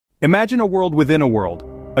Imagine a world within a world,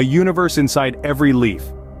 a universe inside every leaf.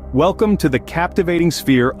 Welcome to the captivating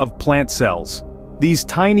sphere of plant cells. These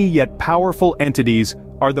tiny yet powerful entities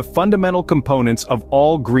are the fundamental components of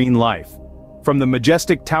all green life. From the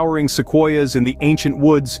majestic towering sequoias in the ancient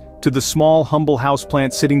woods to the small humble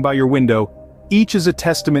houseplant sitting by your window, each is a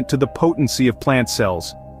testament to the potency of plant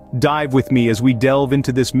cells. Dive with me as we delve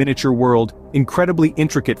into this miniature world, incredibly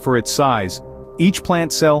intricate for its size. Each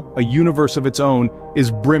plant cell, a universe of its own, is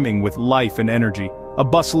brimming with life and energy, a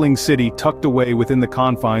bustling city tucked away within the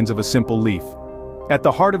confines of a simple leaf. At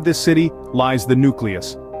the heart of this city lies the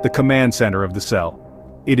nucleus, the command center of the cell.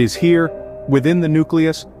 It is here, within the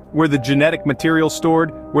nucleus, where the genetic material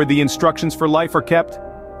stored, where the instructions for life are kept.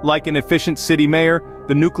 Like an efficient city mayor,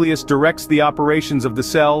 the nucleus directs the operations of the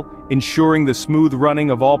cell, ensuring the smooth running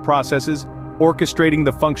of all processes, orchestrating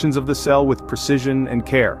the functions of the cell with precision and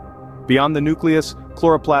care. Beyond the nucleus,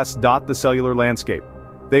 chloroplasts dot the cellular landscape.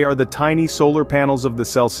 They are the tiny solar panels of the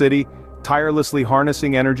cell city, tirelessly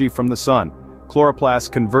harnessing energy from the sun.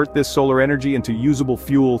 Chloroplasts convert this solar energy into usable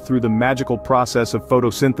fuel through the magical process of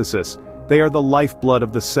photosynthesis. They are the lifeblood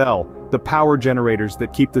of the cell, the power generators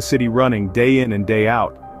that keep the city running day in and day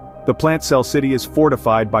out. The plant cell city is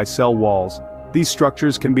fortified by cell walls. These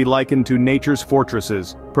structures can be likened to nature's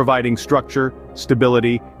fortresses, providing structure,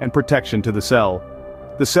 stability, and protection to the cell.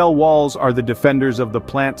 The cell walls are the defenders of the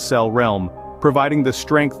plant cell realm, providing the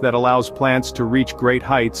strength that allows plants to reach great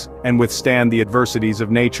heights and withstand the adversities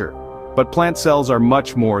of nature. But plant cells are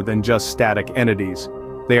much more than just static entities.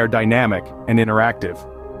 They are dynamic and interactive.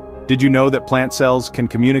 Did you know that plant cells can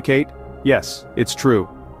communicate? Yes, it's true.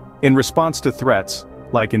 In response to threats,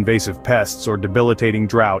 like invasive pests or debilitating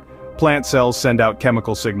drought, plant cells send out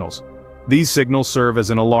chemical signals. These signals serve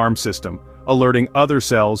as an alarm system, alerting other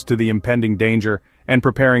cells to the impending danger and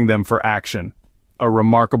preparing them for action. A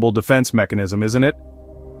remarkable defense mechanism, isn't it?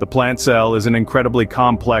 The plant cell is an incredibly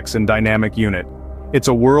complex and dynamic unit. It's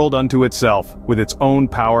a world unto itself, with its own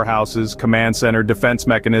powerhouses, command center, defense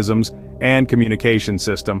mechanisms, and communication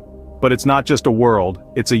system. But it's not just a world,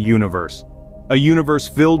 it's a universe. A universe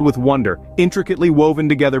filled with wonder, intricately woven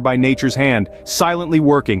together by nature's hand, silently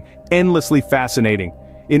working, endlessly fascinating.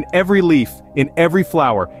 In every leaf, in every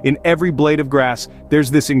flower, in every blade of grass, there's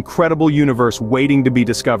this incredible universe waiting to be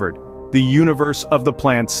discovered. The universe of the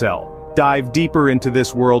plant cell. Dive deeper into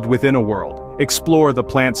this world within a world. Explore the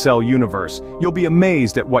plant cell universe. You'll be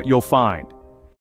amazed at what you'll find.